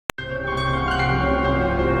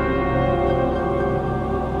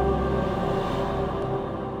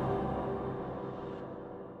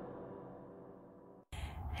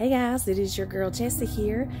guys, it is your girl Jessie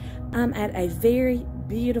here. I'm at a very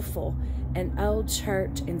beautiful and old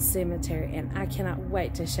church and cemetery, and I cannot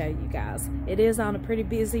wait to show you guys. It is on a pretty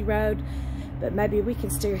busy road, but maybe we can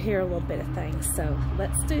still hear a little bit of things, so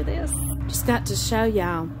let's do this. Just got to show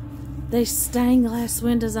y'all these stained glass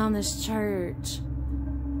windows on this church.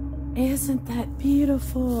 Isn't that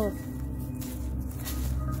beautiful?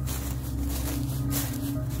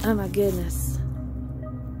 Oh my goodness.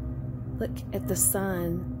 Look at the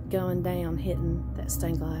sun going down, hitting that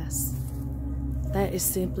stained glass. That is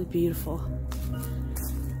simply beautiful.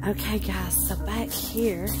 Okay guys, so back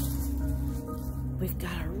here, we've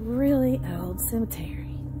got a really old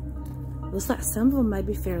cemetery. Looks like some of them may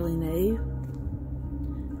be fairly new.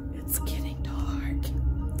 It's getting dark.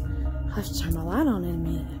 I'll have to turn my light on in a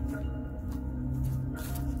minute.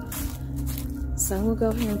 So we'll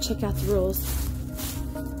go here and check out the rules.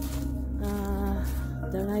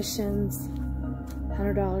 Donations,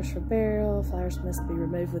 $100 for burial. Flowers must be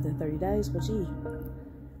removed within 30 days. Well, gee.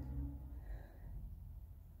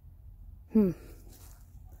 They're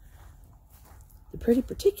pretty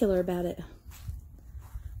particular about it.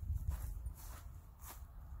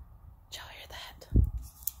 Did y'all hear that?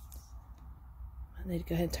 I need to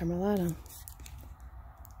go ahead and turn my light on.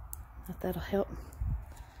 If that'll help.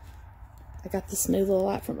 I got this new little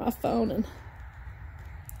light from my phone, and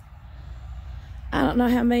I don't know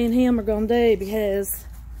how me and him are gonna do because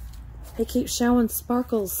he keeps showing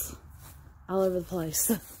sparkles all over the place.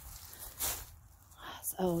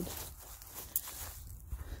 It's old.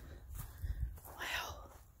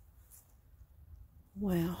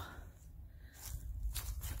 Wow.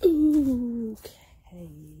 Ooh, okay.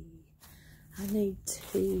 I need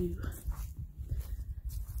to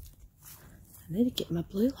get my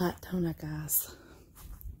blue light, don't I, guys?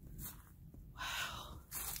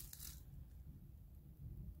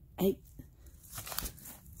 I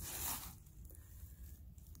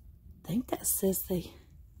think that says the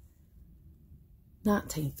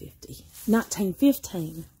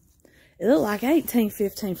 1915. It looked like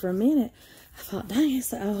 1815 for a minute. I thought, dang, it's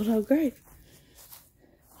the old grave.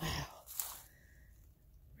 Wow.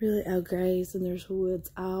 Really old graves, and there's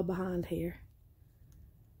woods all behind here.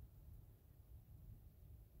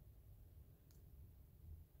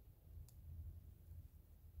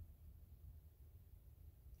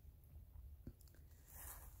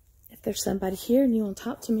 If there's somebody here and you want to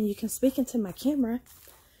talk to me, you can speak into my camera.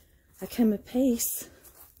 I come in peace.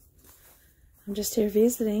 I'm just here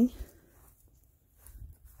visiting.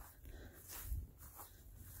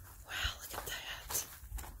 Wow, look at that.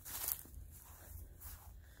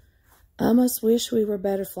 I almost wish we were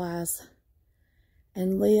butterflies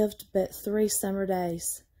and lived but 3 summer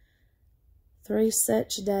days. 3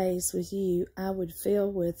 such days with you I would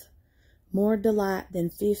fill with more delight than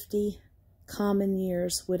 50 common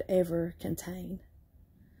years would ever contain.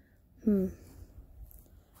 Can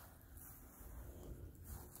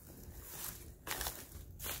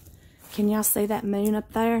y'all see that moon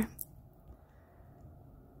up there?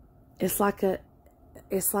 It's like an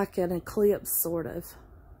eclipse, sort of.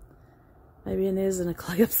 Maybe it is an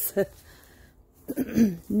eclipse.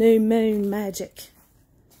 New moon magic.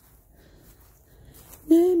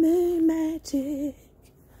 New moon magic.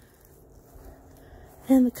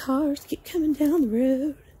 And the cars keep coming down the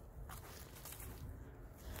road,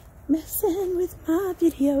 messing with my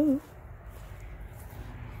video.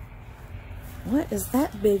 What is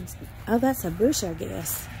that big? Oh, that's a bush, I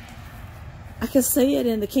guess. I can see it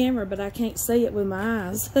in the camera, but I can't see it with my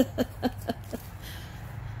eyes.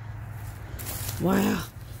 Wow.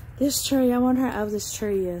 This tree, I wonder how old this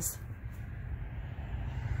tree is.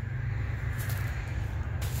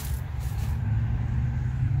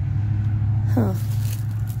 Huh.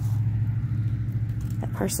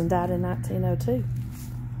 Person died in 1902.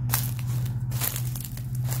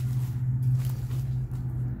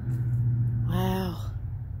 Wow,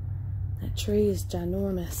 that tree is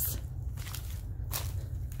ginormous.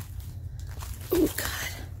 Oh God,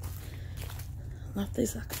 I don't know if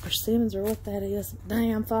these are persimmons or what that is.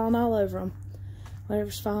 Dang, I'm falling all over them.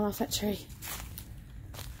 Whatever's falling off that tree.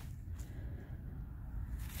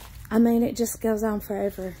 I mean, it just goes on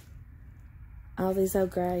forever. All these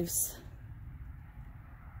old graves.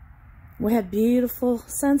 We have beautiful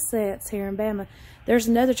sunsets here in Bama. There's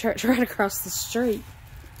another church right across the street.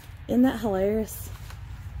 Isn't that hilarious?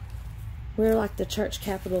 We're like the church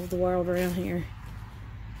capital of the world around here.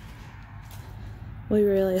 We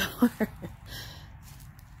really are.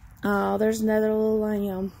 Oh, there's another little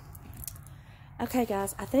lamb. Okay,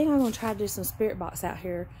 guys, I think I'm going to try to do some spirit box out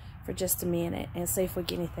here for just a minute and see if we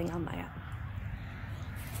get anything on that.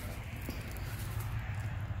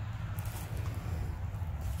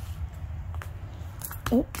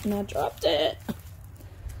 Oh, and I dropped it.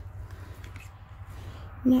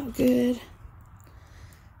 Not good.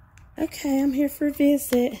 Okay, I'm here for a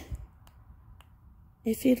visit.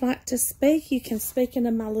 If you'd like to speak, you can speak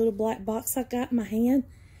into my little black box I got in my hand,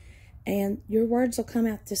 and your words will come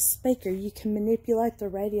out this speaker. You can manipulate the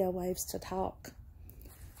radio waves to talk.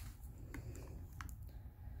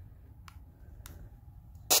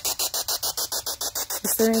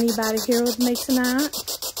 Is there anybody here with me tonight?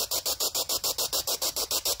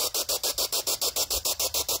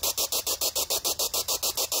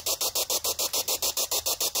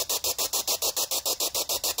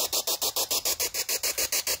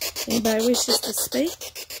 Anybody wishes to speak?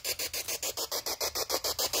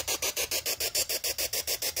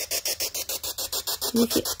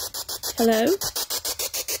 Hello?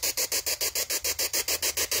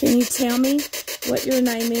 Can you tell me what your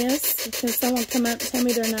name is? Can someone come up and tell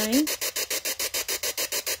me their name?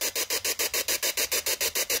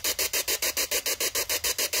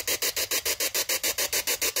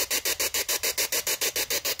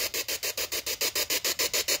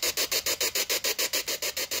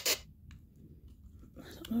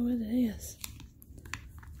 I don't know what it is.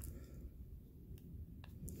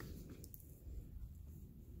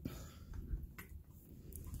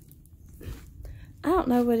 I don't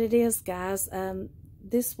know what it is, guys.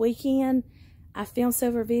 This weekend, I filmed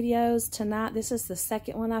several videos. Tonight, this is the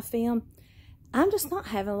second one I filmed. I'm just not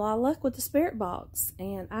having a lot of luck with the spirit box.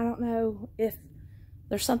 And I don't know if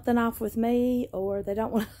there's something off with me or they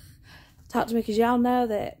don't want to talk to me. Because y'all know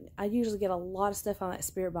that I usually get a lot of stuff on that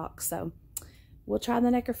spirit box. So we'll try the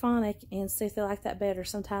necrophonic and see if they like that better.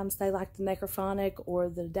 Sometimes they like the necrophonic or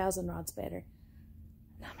the dowsing rods better.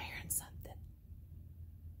 And I'm hearing something.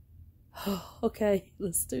 Oh, okay,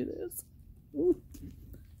 let's do this. Ooh.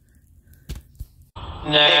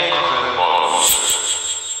 Hello?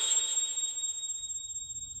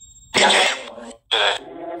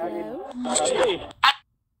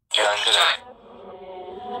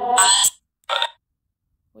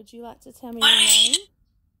 Would you like to tell me your name?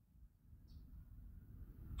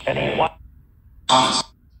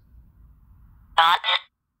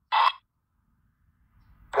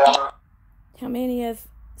 How many of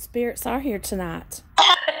spirits are here tonight?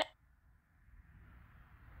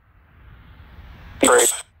 3.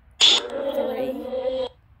 3.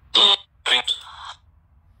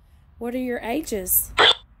 What are your ages?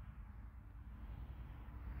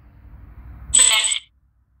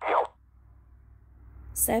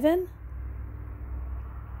 7?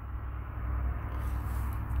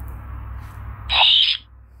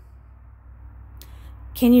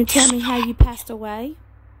 Can you tell me how you passed away?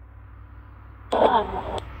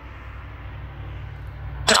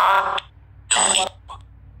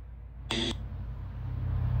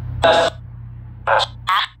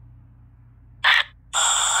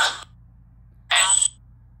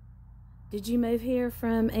 Did you move here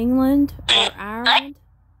from England or Ireland?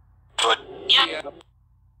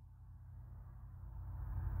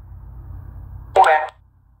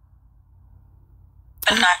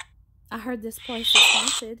 I heard this place is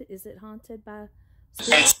haunted. Is it haunted by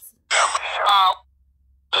spirits?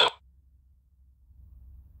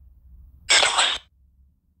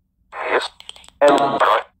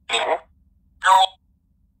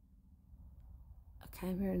 Okay,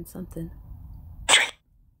 I'm hearing something.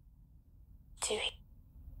 2.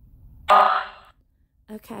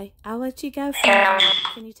 Okay, I'll let you go for now.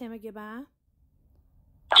 Can you tell me goodbye?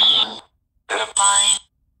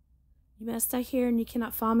 You must stay here and you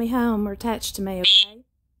cannot follow me home or attach to me,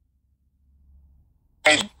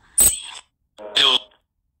 okay?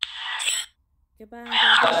 Goodbye,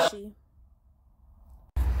 God bless you.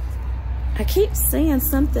 I keep seeing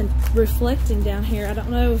something reflecting down here. I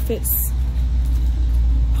don't know if it's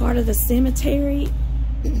part of the cemetery.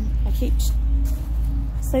 I keep...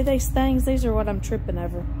 See these things? These are what I'm tripping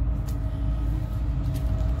over.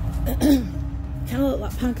 Kind of look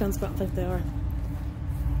like pumpkins, but I don't think they are.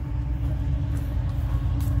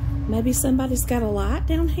 Maybe somebody's got a light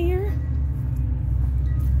down here.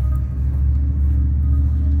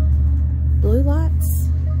 Blue lights.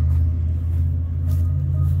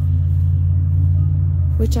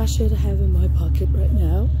 Which I should have in my pocket right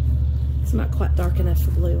now. It's not quite dark enough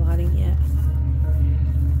for blue lighting yet.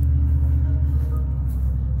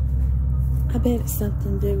 I bet it's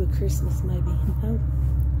something to do with Christmas, maybe. You know?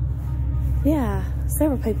 Yeah,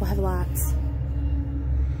 several people have lights.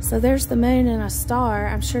 So there's the moon and a star.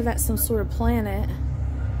 I'm sure that's some sort of planet.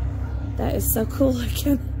 That is so cool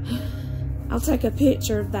looking. I'll take a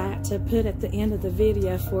picture of that to put at the end of the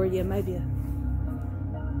video for you. Maybe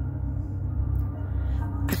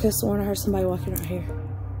I could have sworn I heard somebody walking right here.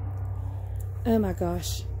 Oh my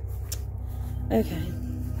gosh. Okay.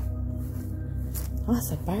 Oh,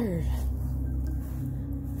 that's a bird.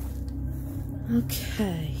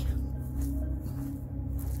 Okay.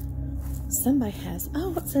 Somebody has,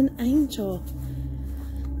 oh, it's an angel.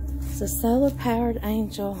 It's a solar powered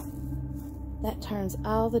angel that turns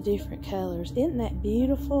all the different colors. Isn't that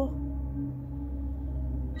beautiful?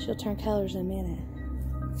 She'll turn colors in a minute.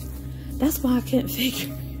 That's why I couldn't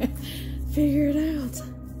figure it out.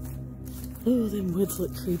 Oh, them woods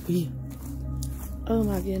look creepy. Oh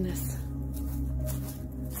my goodness.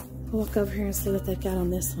 I'll walk over here and see what they've got on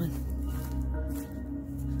this one.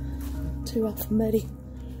 Too awful muddy.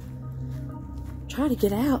 Try to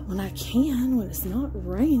get out when I can, when it's not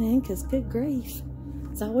raining, because good grief.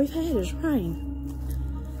 That's all we've had is rain.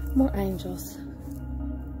 More angels.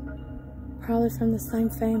 Probably from the same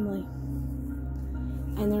family.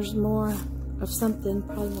 And there's more of something,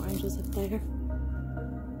 probably more angels up there.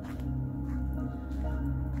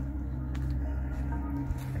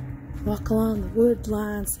 Walk along the wood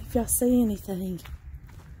line, see if y'all see anything.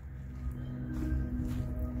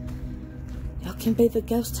 Y'all can be the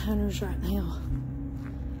ghost hunters right now.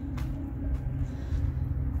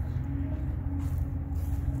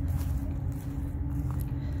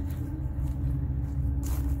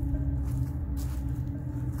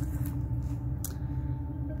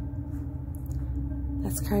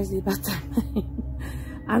 That's crazy about that man.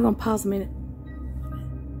 I'm gonna pause a minute.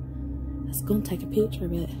 I was gonna take a picture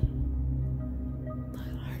of it. I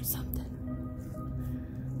heard something.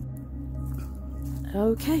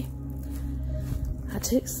 Okay. I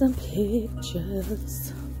took some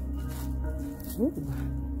pictures. Ooh.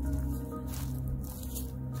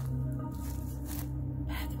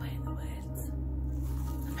 Pathway in the woods.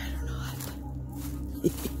 I better not.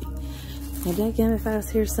 Now, dadgum, if I was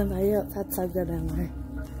here somebody else, I'd so go down there.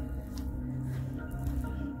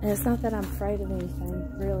 And it's not that I'm afraid of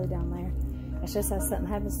anything really down there. It's just that something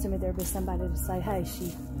happens to me, there'll be somebody to say, hey,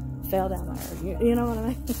 she fell down there. You know what I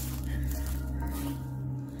mean?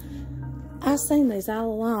 I've seen these all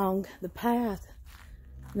along the path.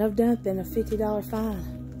 No dumping, a $50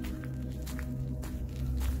 fine.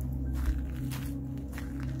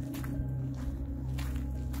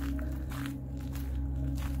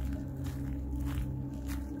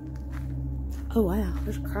 Oh wow,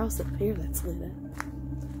 there's a cross up here that's lit up.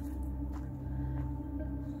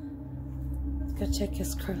 Let's go check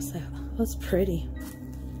this cross out. Oh, it's pretty.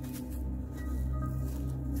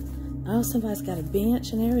 Oh, somebody's got a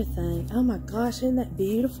bench and everything. Oh my gosh, isn't that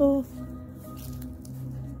beautiful?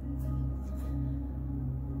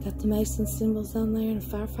 Got the Mason symbols on there and a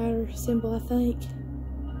firefighter symbol, I think.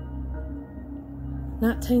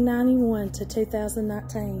 1991 to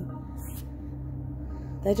 2019.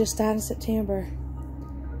 They just died in September.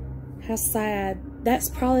 How sad. That's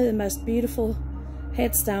probably the most beautiful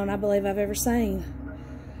headstone I believe I've ever seen.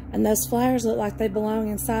 And those flowers look like they belong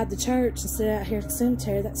inside the church instead of out here at the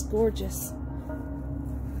cemetery. That's gorgeous.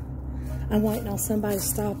 I'm waiting on somebody to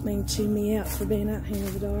stop me and chew me out for being out here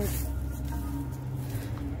in the dark.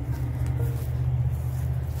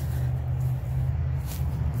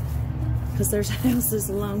 Because there's houses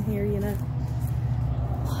along here, you know.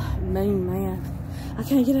 Moon, man. I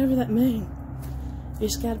can't get over that moon. You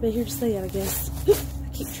just gotta be here to see it, I guess. I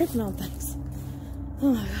keep tripping on things.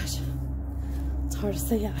 Oh my gosh. It's hard to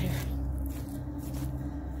see out here.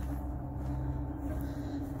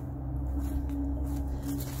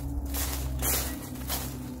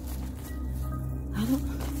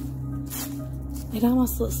 It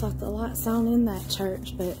almost looks like the light's on in that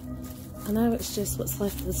church, but I know it's just what's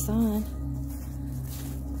left of the sun.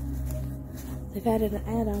 They've added an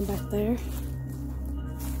add-on back there.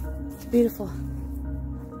 It's beautiful.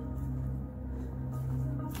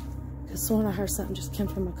 Could have sworn I heard something just come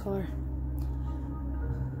from my car.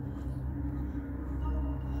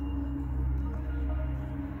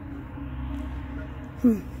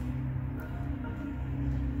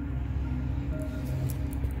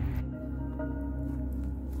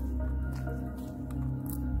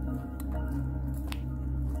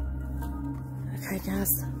 Okay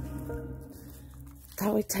guys,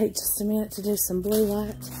 thought we'd take just a minute to do some blue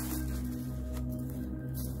light.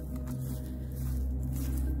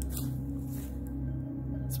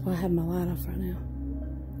 That's why I have my light off right now.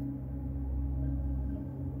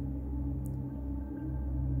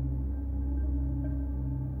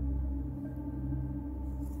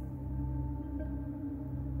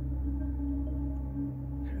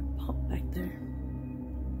 There's a pump back there.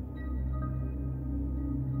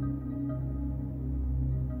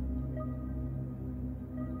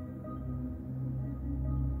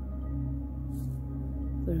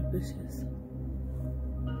 Little bushes.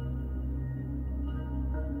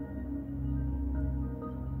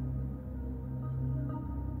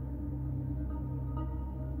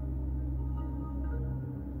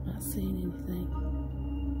 Not seeing anything.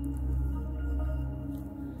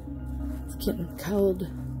 It's getting cold.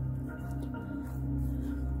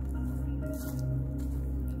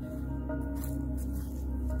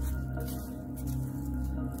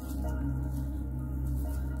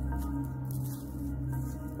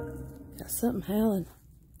 Got something howling.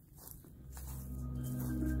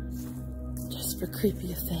 Just for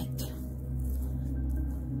creepy effect.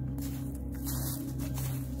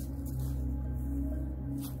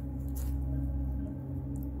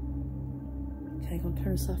 Okay, I'm gonna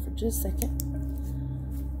turn this off for just a second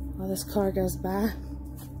while this car goes by.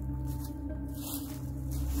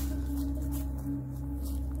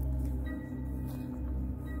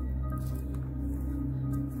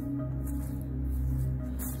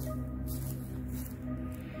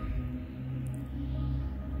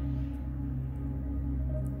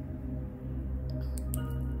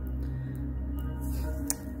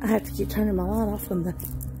 I have to keep turning my light off when the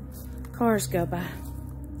cars go by.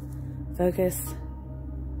 Focus.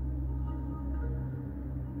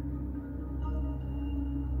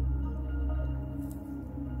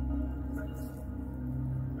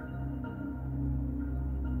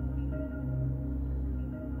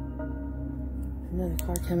 Another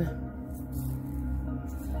car coming.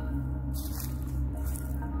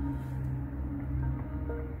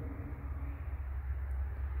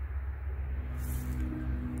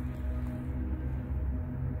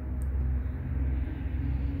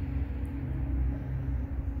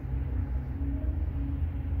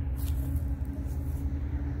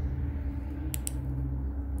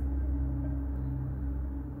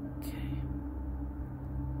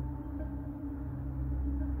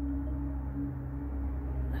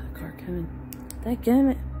 Car coming.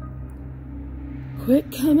 Dadgummit.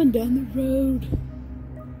 Quit coming down the road.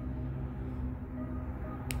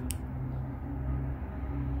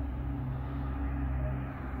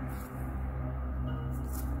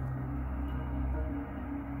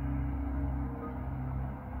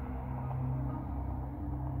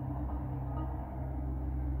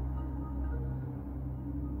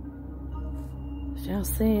 If y'all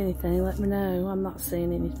see anything, let me know. I'm not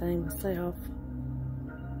seeing anything myself.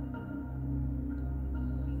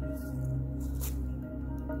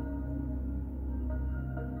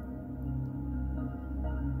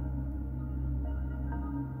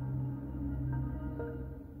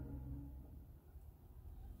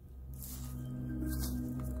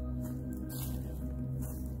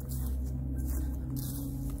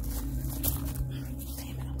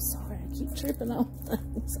 Tripping on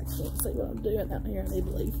things. I can't see what I'm doing out here. I need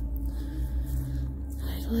to leave.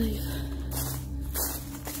 I need to leave.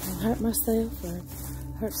 I'll hurt myself or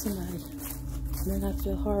hurt somebody. And then I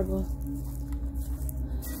feel horrible.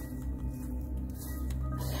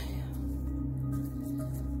 Okay.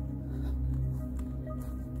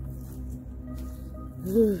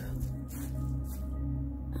 Ooh.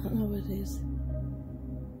 I don't know what it is.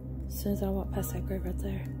 As soon as I walk past that grave right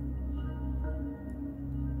there,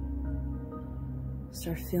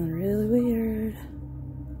 start feeling really weird.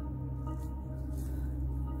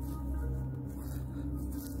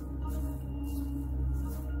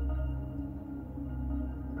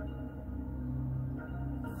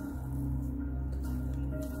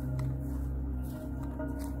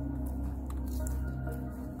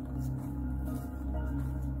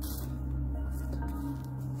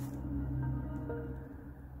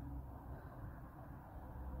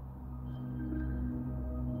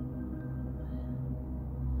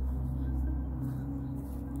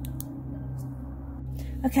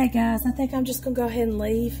 Okay guys, I think I'm just gonna go ahead and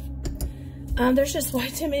leave. There's just way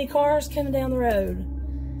too many cars coming down the road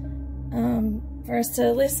for us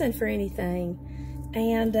to listen for anything.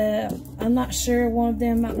 And I'm not sure, one of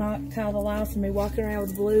them might not call the line for me walking around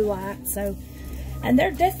with blue light. So, and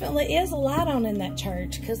there definitely is a light on in that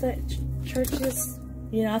church, because that church is,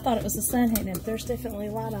 you know, I thought it was the sun hitting it. There's definitely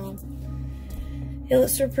a light on. It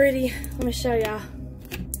looks so pretty. Let me show y'all.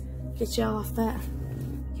 Get y'all off that.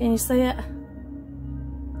 Can you see it?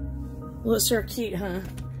 Looks so cute, huh?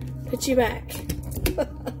 Put you back.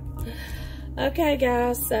 Okay,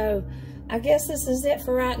 guys, so I guess this is it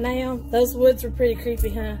for right now. Those woods were pretty creepy,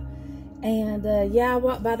 huh? And yeah, I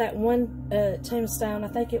walked by that one tombstone. I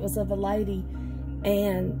think it was of a lady,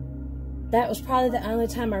 and that was probably the only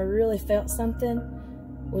time I really felt something,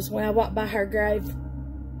 was when I walked by her grave.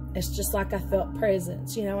 It's just like I felt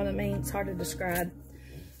presence, you know what I mean? It's hard to describe.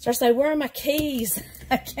 So I say, where are my keys?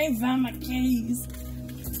 I can't find my keys.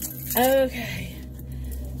 Okay,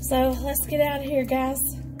 so let's get out of here, guys,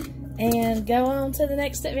 and go on to the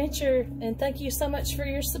next adventure. And thank you so much for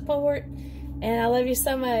your support, and I love you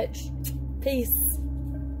so much. Peace.